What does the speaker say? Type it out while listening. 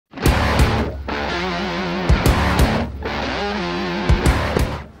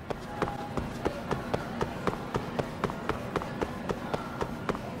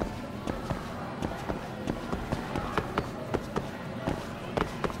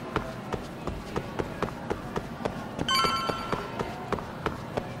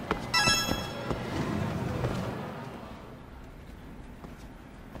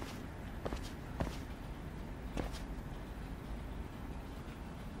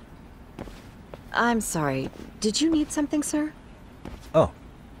I'm sorry. Did you need something, sir? Oh,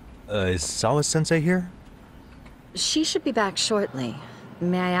 is Sawa-sensei here? She should be back shortly.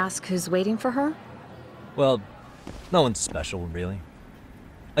 May I ask who's waiting for her? Well, no one's special, really.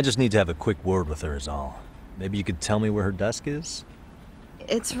 I just need to have a quick word with her is all. Maybe you could tell me where her desk is?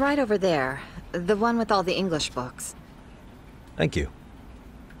 It's right over there. The one with all the English books. Thank you.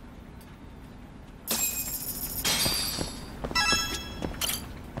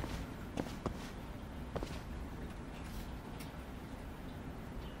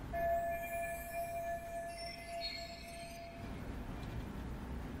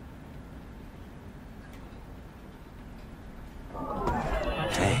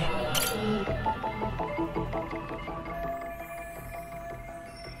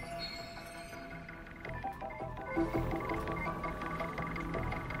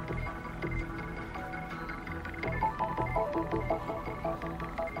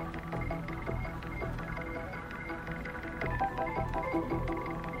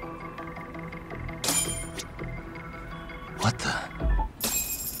 What the?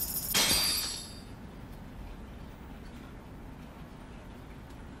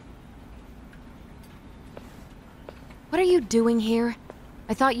 What are you doing here?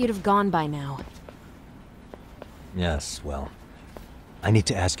 I thought you'd have gone by now. Yes, well, I need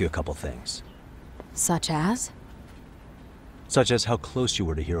to ask you a couple things. Such as? Such as how close you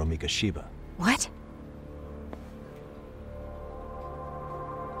were to Hiro Mikoshiba. What?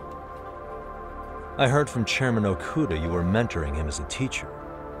 I heard from Chairman Okuda you were mentoring him as a teacher.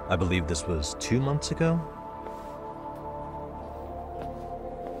 I believe this was 2 months ago?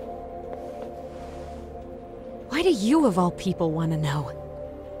 Why do you of all people want to know?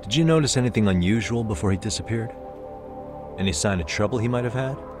 Did you notice anything unusual before he disappeared? Any sign of trouble he might have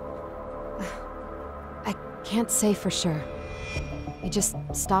had? I can't say for sure. He just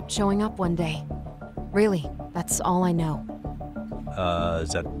stopped showing up one day. Really, that's all I know.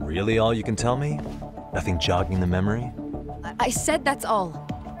 Is that really all you can tell me? Nothing jogging the memory? I said that's all.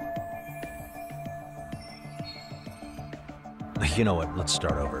 You know what, let's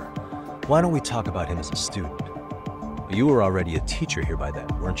start over. Why don't we talk about him as a student? You were already a teacher here by then,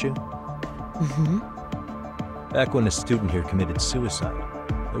 weren't you? Mm-hmm. Back when a student here committed suicide,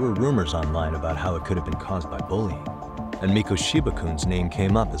 there were rumors online about how it could have been caused by bullying. And Mikoshiba-kun's name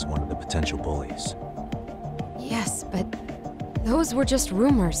came up as one of the potential bullies. Yes, but those were just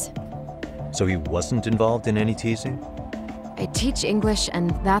rumors. So he wasn't involved in any teasing? I teach English,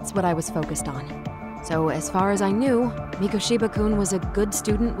 and that's what I was focused on. So as far as I knew, Mikoshiba-kun was a good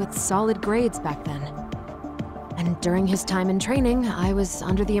student with solid grades back then. And during his time in training, I was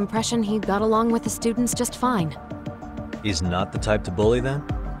under the impression he got along with the students just fine. He's not the type to bully then?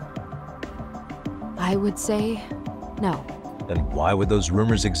 I would say no. Then why would those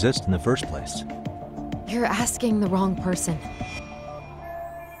rumors exist in the first place? You're asking the wrong person.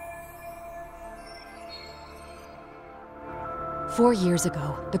 Four years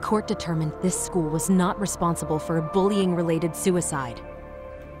ago, the court determined this school was not responsible for a bullying-related suicide.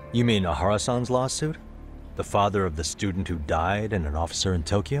 You mean Ahara-san's lawsuit? The father of the student who died and an officer in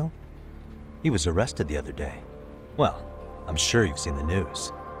Tokyo? He was arrested the other day. Well, I'm sure you've seen the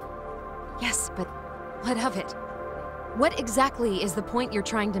news. Yes, but what of it? What exactly is the point you're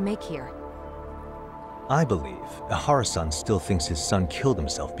trying to make here? I believe Ahara-san still thinks his son killed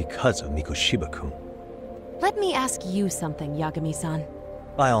himself because of Mikoshiba-kun. Let me ask you something, Yagami-san.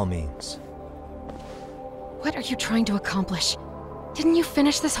 By all means. What are you trying to accomplish? Didn't you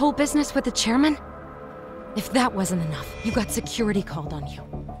finish this whole business with the chairman? If that wasn't enough, you got security called on you.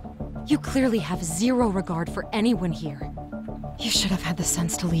 You clearly have zero regard for anyone here. You should have had the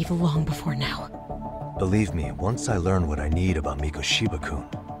sense to leave long before now. Believe me, once I learn what I need about Mikoshiba-kun,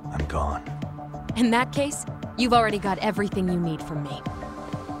 I'm gone. In that case, you've already got everything you need from me.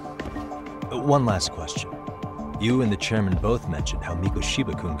 One last question. You and the chairman both mentioned how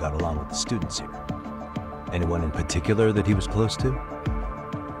Mikoshiba-kun got along with the students here. Anyone in particular that he was close to?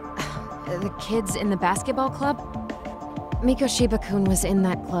 The kids in the basketball club? Mikoshiba-kun was in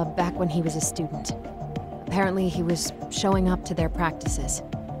that club back when he was a student. Apparently, he was showing up to their practices.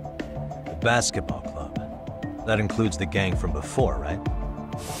 The basketball club. That includes the gang from before, right?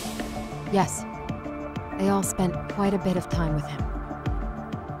 Yes. They all spent quite a bit of time with him.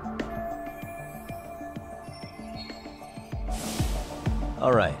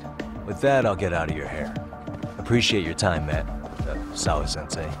 All right. With that, I'll get out of your hair. Appreciate your time, Matt.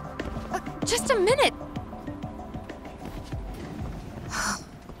 Sawa-sensei. Just a minute!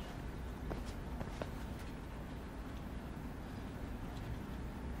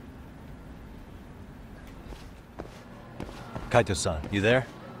 Kaito-san, you there?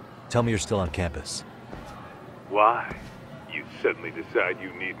 Tell me you're still on campus. Why? You suddenly decide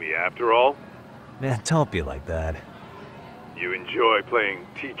you need me after all? Man, don't be like that. You enjoy playing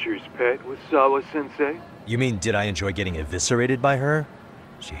teacher's pet with Sawa-sensei? You mean, did I enjoy getting eviscerated by her?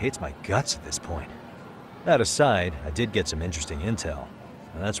 She hates my guts at this point. That aside, I did get some interesting intel.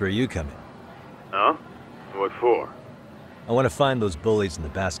 And that's where you come in. Huh? What for? I want to find those bullies in the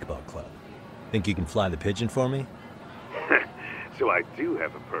basketball club. Think you can fly the pigeon for me? So I do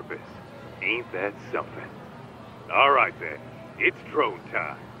have a purpose. Ain't that something? All right then, it's drone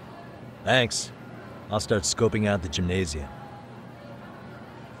time. Thanks. I'll start scoping out the gymnasium.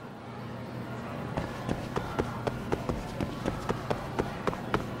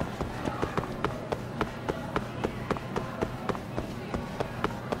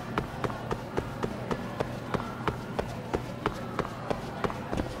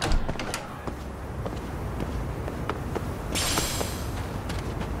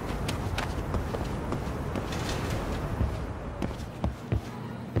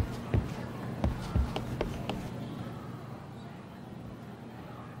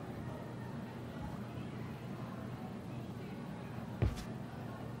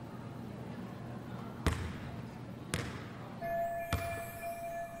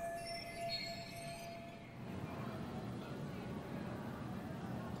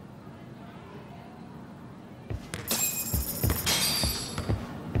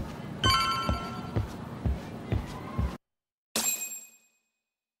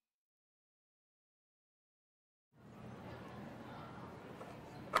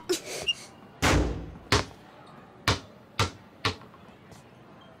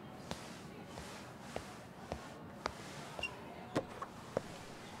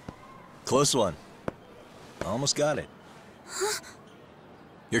 Close one. Almost got it. Huh?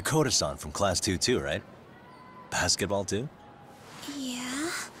 You're Koda-san from Class 2 too, right? Basketball too? Yeah?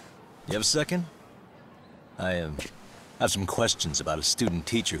 You have a second? I have some questions about a student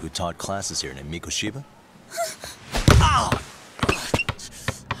teacher who taught classes here named Mikoshiba. Ow!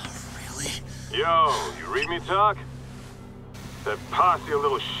 Really? Yo, you read me talk? That posse of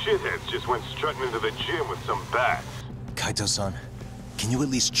little shitheads just went strutting into the gym with some bats. Kaito-san, can you at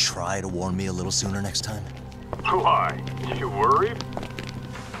least try to warn me a little sooner next time? Why? You worried?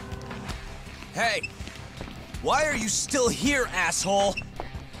 Hey! Why are you still here, asshole?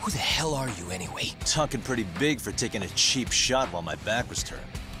 Who the hell are you anyway? Talking pretty big for taking a cheap shot while my back was turned.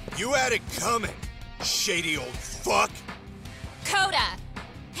 You had it coming, shady old fuck! Coda!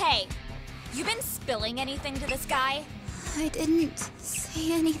 Hey, you been spilling anything to this guy? I didn't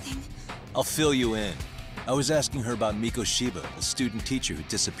say anything. I'll fill you in. I was asking her about Mikoshiba, the student teacher who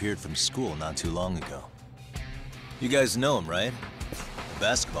disappeared from school not too long ago. You guys know him, right? The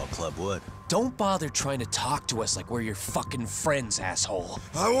basketball club would. Don't bother trying to talk to us like we're your fucking friends, asshole.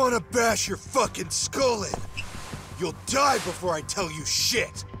 I wanna bash your fucking skull in! You'll die before I tell you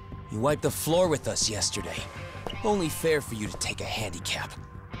shit! You wiped the floor with us yesterday. Only fair for you to take a handicap.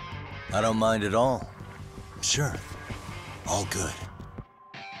 I don't mind at all. Sure. All good.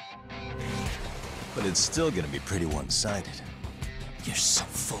 But it's still gonna be pretty one-sided. You're so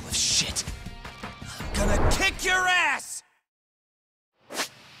full of shit. I'm gonna kick your ass!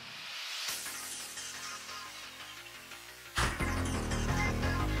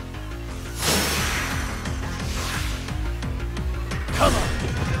 Come on!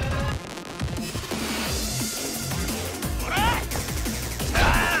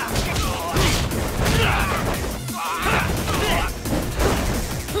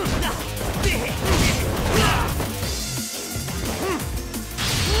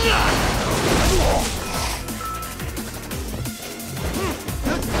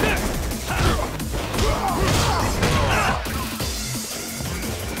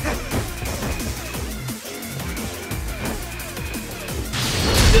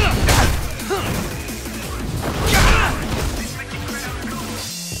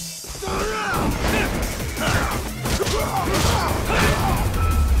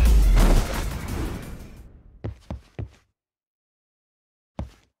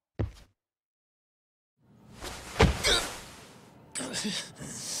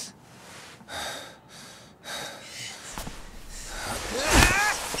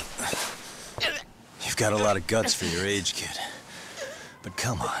 You've got a lot of guts for your age, kid. But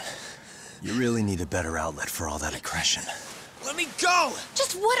come on. You really need a better outlet for all that aggression. Let me go!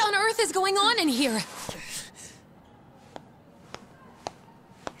 Just what on earth is going on in here?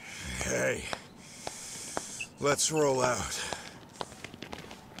 Hey, let's roll out.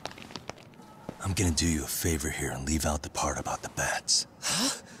 I'm gonna do you a favor here and leave out the part about the bats.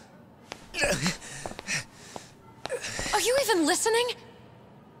 Are you even listening?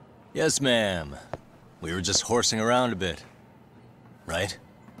 Yes, ma'am. We were just horsing around a bit. Right?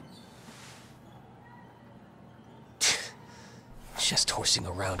 Just horsing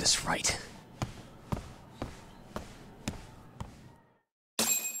around is right.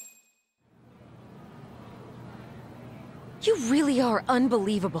 You really are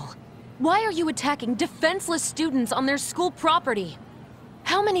unbelievable. Why are you attacking defenseless students on their school property?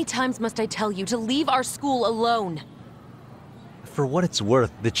 How many times must I tell you to leave our school alone? For what it's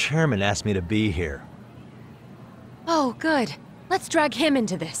worth, the chairman asked me to be here. Oh, good. Let's drag him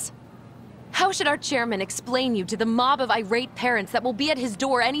into this. How should our chairman explain you to the mob of irate parents that will be at his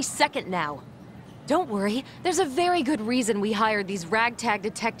door any second now? Don't worry, there's a very good reason we hired these ragtag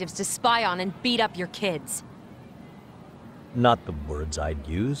detectives to spy on and beat up your kids. Not the words I'd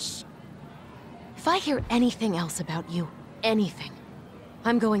use. If I hear anything else about you, anything,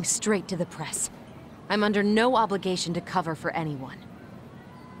 I'm going straight to the press. I'm under no obligation to cover for anyone.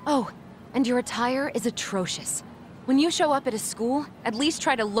 Oh, and your attire is atrocious. When you show up at a school, at least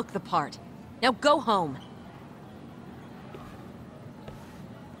try to look the part. Now go home.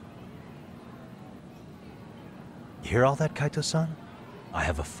 You hear all that, Kaito-san? I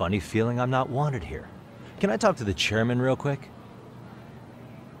have a funny feeling I'm not wanted here. Can I talk to the chairman real quick?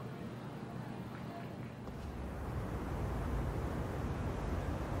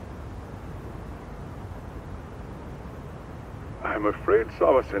 I'm afraid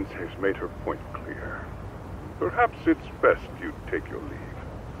Sawa-sensei's made her point clear. Perhaps it's best you take your leave.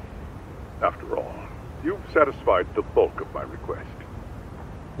 After all, you've satisfied the bulk of my request.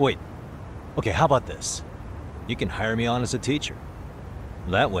 Wait. Okay, how about this? You can hire me on as a teacher.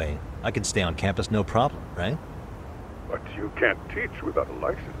 That way, I can stay on campus no problem, right? But you can't teach without a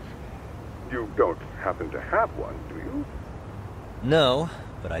license. You don't happen to have one, do you? No,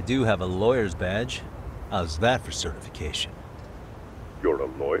 but I do have a lawyer's badge. How's that for certification? You're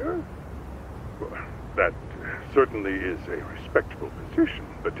a lawyer? Well, that certainly is a respectable position,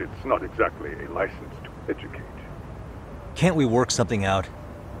 but it's not exactly a license to educate. Can't we work something out?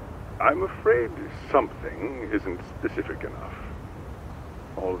 I'm afraid something isn't specific enough.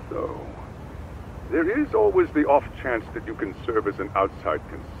 Although, there is always the off chance that you can serve as an outside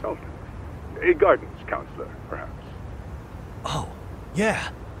consultant. A guidance counselor, perhaps. Oh, yeah.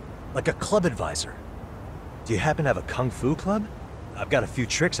 Like a club advisor. Do you happen to have a kung fu club? I've got a few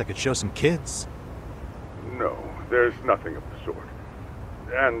tricks I could show some kids. No, there's nothing of the sort.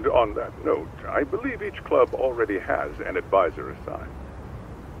 And on that note, I believe each club already has an advisor assigned.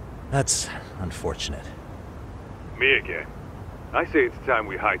 That's unfortunate. Me again. I say it's time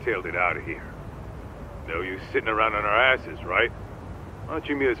we hightailed it out of here. No use sitting around on our asses, right? Why don't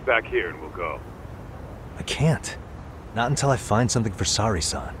you meet us back here and we'll go? I can't. Not until I find something for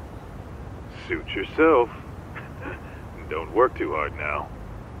Sari-san. Suit yourself. Don't work too hard now.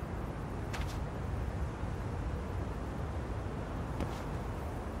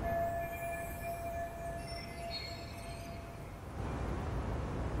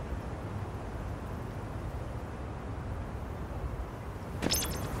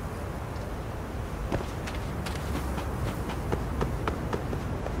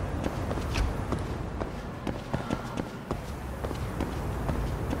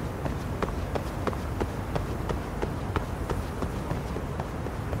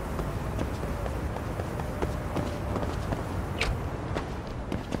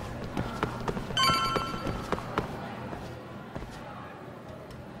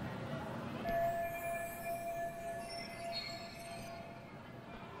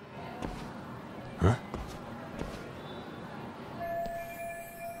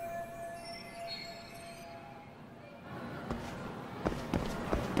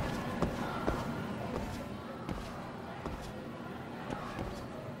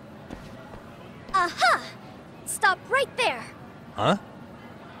 Aha! Stop right there! Huh?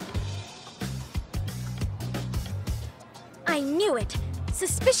 I knew it!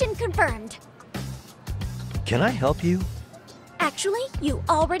 Suspicion confirmed. Can I help you? Actually, you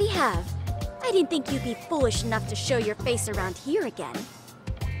already have. I didn't think you'd be foolish enough to show your face around here again.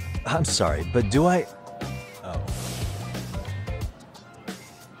 I'm sorry, but do I... Oh.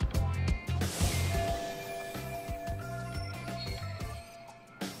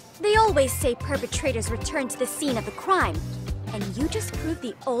 They always say perpetrators return to the scene of the crime. And you just proved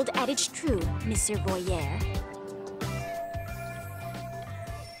the old adage true, Monsieur Voyeur.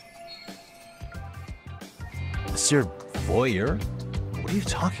 Monsieur Voyeur? What are you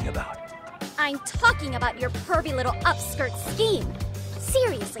talking about? I'm talking about your pervy little upskirt scheme.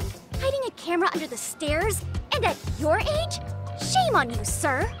 Seriously, hiding a camera under the stairs? And at your age? Shame on you,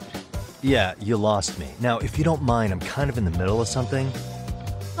 sir! Yeah, you lost me. Now, if you don't mind, I'm kind of in the middle of something.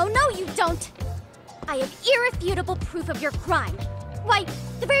 Oh no, you don't! I have irrefutable proof of your crime. Why,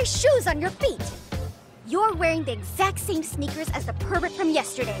 the very shoes on your feet! You're wearing the exact same sneakers as the pervert from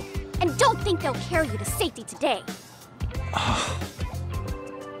yesterday, and don't think they'll carry you to safety today.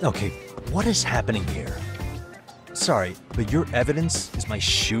 Okay, what is happening here? Sorry, but your evidence is my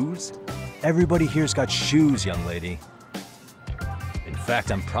shoes? Everybody here's got shoes, young lady. In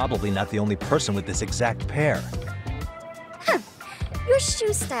fact, I'm probably not the only person with this exact pair. Your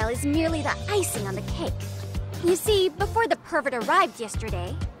shoe style is merely the icing on the cake. You see, before the pervert arrived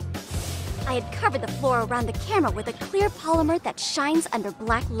yesterday, I had covered the floor around the camera with a clear polymer that shines under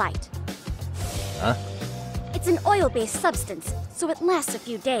black light. Huh? It's an oil-based substance, so it lasts a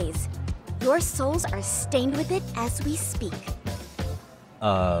few days. Your soles are stained with it as we speak.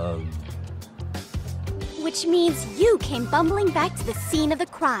 Which means you came bumbling back to the scene of the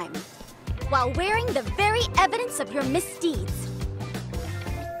crime, while wearing the very evidence of your misdeeds.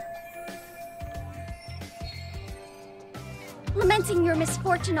 Lamenting your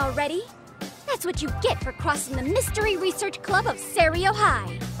misfortune already? That's what you get for crossing the Mystery Research Club of Serio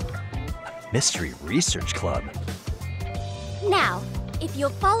High. Mystery Research Club? Now, if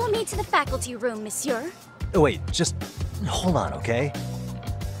you'll follow me to the faculty room, monsieur. Oh, wait, just hold on, okay?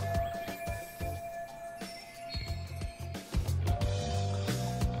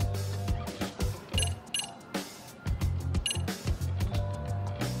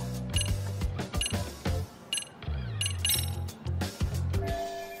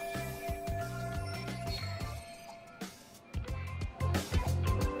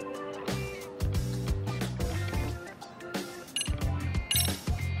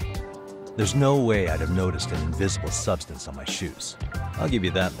 There's no way I'd have noticed an invisible substance on my shoes. I'll give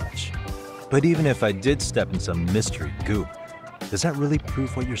you that much. But even if I did step in some mystery goop, does that really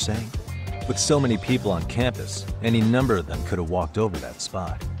prove what you're saying? With so many people on campus, any number of them could have walked over that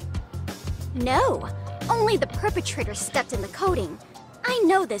spot. No, only the perpetrator stepped in the coating. I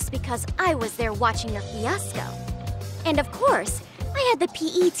know this because I was there watching your fiasco. And of course, I had the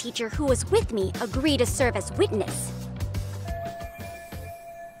PE teacher who was with me agree to serve as witness.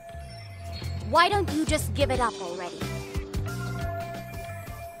 Why don't you just give it up already?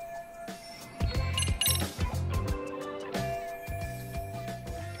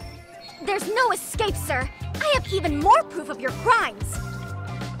 There's no escape, sir. I have even more proof of your crimes.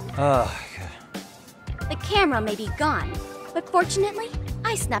 The camera may be gone, but fortunately,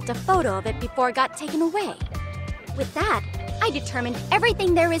 I snapped a photo of it before it got taken away. With that, I determined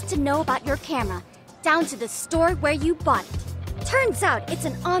everything there is to know about your camera, down to the store where you bought it. Turns out it's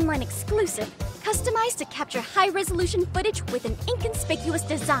an online exclusive, customized to capture high-resolution footage with an inconspicuous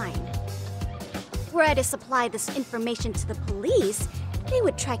design. Were I to supply this information to the police, they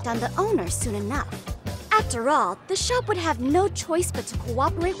would track down the owner soon enough. After all, the shop would have no choice but to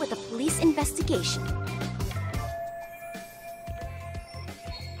cooperate with a police investigation.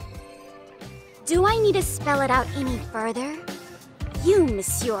 Do I need to spell it out any further? You,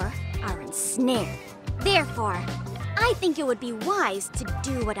 monsieur, are ensnared. Therefore, I think it would be wise to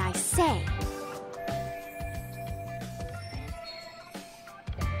do what I say.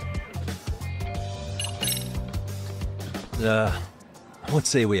 Let's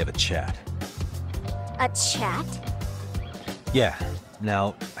say we have a chat. A chat? Yeah.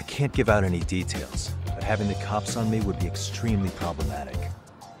 Now, I can't give out any details, but having the cops on me would be extremely problematic.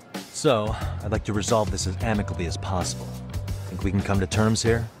 So, I'd like to resolve this as amicably as possible. Think we can come to terms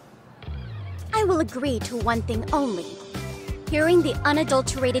here? I will agree to one thing only. Hearing the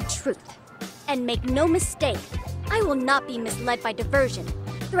unadulterated truth. And make no mistake, I will not be misled by diversion,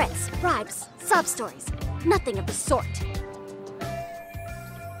 threats, bribes, sob stories. Nothing of the sort.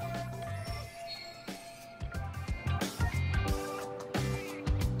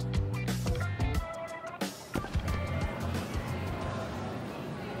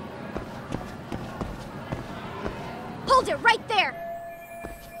 Hold it right there!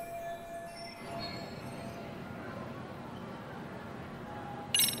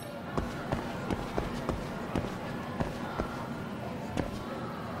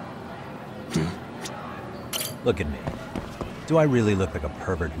 Look at me. Do I really look like a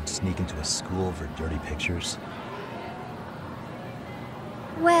pervert who'd sneak into a school for dirty pictures?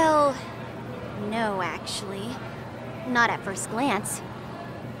 Well, no, actually. Not at first glance.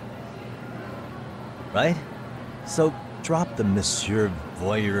 Right? So, drop the Monsieur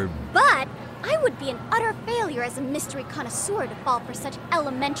Voyeur... But I would be an utter failure as a mystery connoisseur to fall for such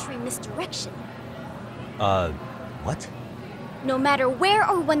elementary misdirection. What? No matter where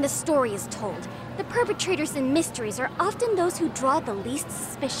or when the story is told, the perpetrators in mysteries are often those who draw the least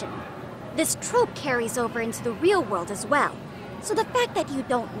suspicion. This trope carries over into the real world as well. So the fact that you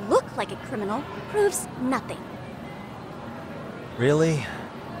don't look like a criminal proves nothing. Really?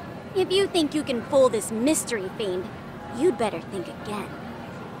 If you think you can fool this mystery fiend, you'd better think again.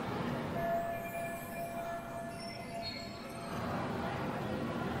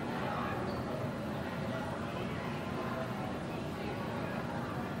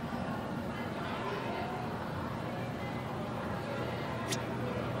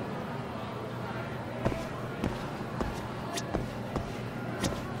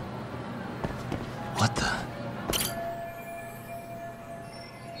 What the?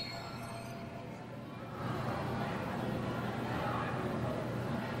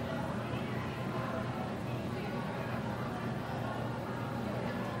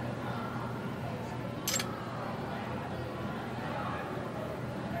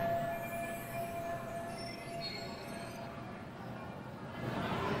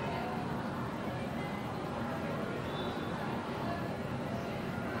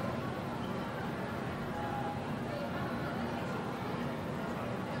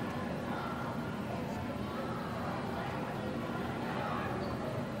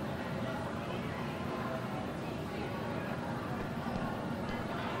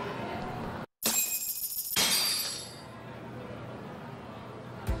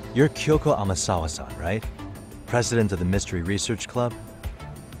 You're Kyoko Amasawa-san, right? President of the Mystery Research Club?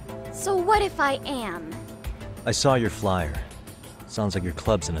 So what if I am? I saw your flyer. Sounds like your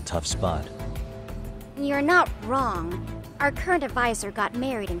club's in a tough spot. You're not wrong. Our current advisor got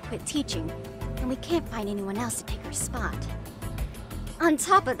married and quit teaching, and we can't find anyone else to take her spot. On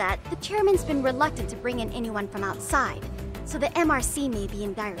top of that, the chairman's been reluctant to bring in anyone from outside, so the MRC may be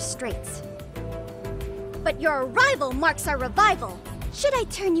in dire straits. But your arrival marks our revival. Should I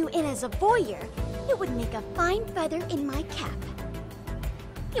turn you in as a voyeur, it would make a fine feather in my cap.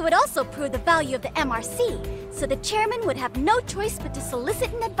 It would also prove the value of the MRC, so the chairman would have no choice but to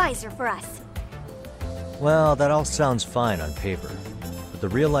solicit an advisor for us. Well, that all sounds fine on paper, but the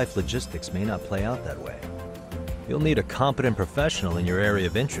real-life logistics may not play out that way. You'll need a competent professional in your area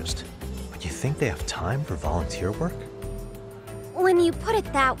of interest. But you think they have time for volunteer work? When you put it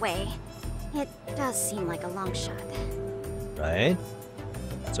that way, it does seem like a long shot. Right?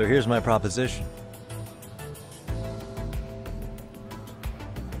 So here's my proposition.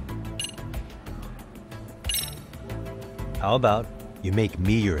 How about you make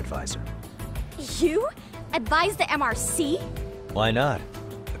me your advisor? You? Advise the MRC? Why not?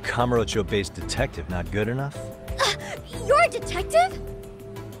 A Kamurocho-based detective not good enough? You're a detective?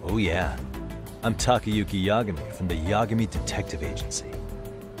 Oh yeah. I'm Takayuki Yagami from the Yagami Detective Agency.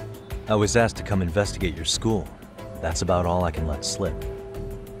 I was asked to come investigate your school. That's about all I can let slip.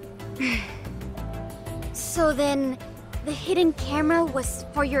 So then, the hidden camera was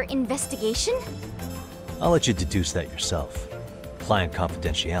for your investigation? I'll let you deduce that yourself. Client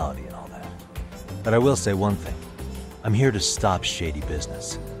confidentiality and all that. But I will say one thing. I'm here to stop shady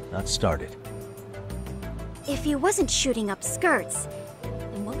business, not start it. If he wasn't shooting up skirts,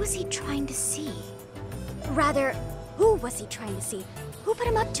 then what was he trying to see? Rather, who was he trying to see? Who put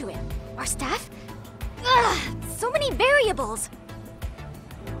him up to it? Our staff? Ugh, so many variables!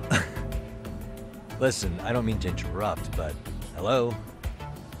 Listen, I don't mean to interrupt, but hello?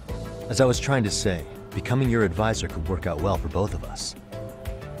 As I was trying to say, becoming your advisor could work out well for both of us.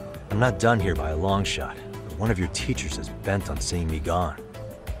 I'm not done here by a long shot, but one of your teachers is bent on seeing me gone.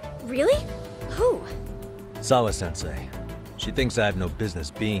 Really? Who? Sawa-sensei. She thinks I have no business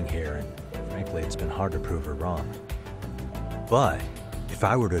being here, and frankly, it's been hard to prove her wrong. But if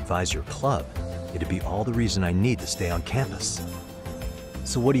I were to advise your club, it'd be all the reason I need to stay on campus.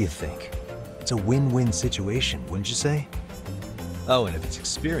 So what do you think? It's a win-win situation, wouldn't you say? Oh, and if it's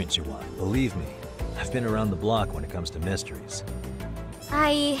experience you want, believe me, I've been around the block when it comes to mysteries.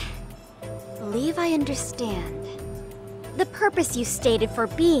 I believe I understand. The purpose you stated for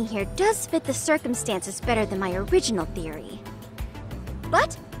being here does fit the circumstances better than my original theory.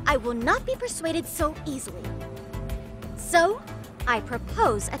 But I will not be persuaded so easily. So, I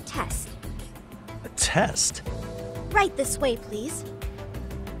propose a test. A test? Right this way, please.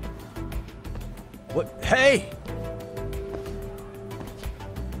 What? Hey!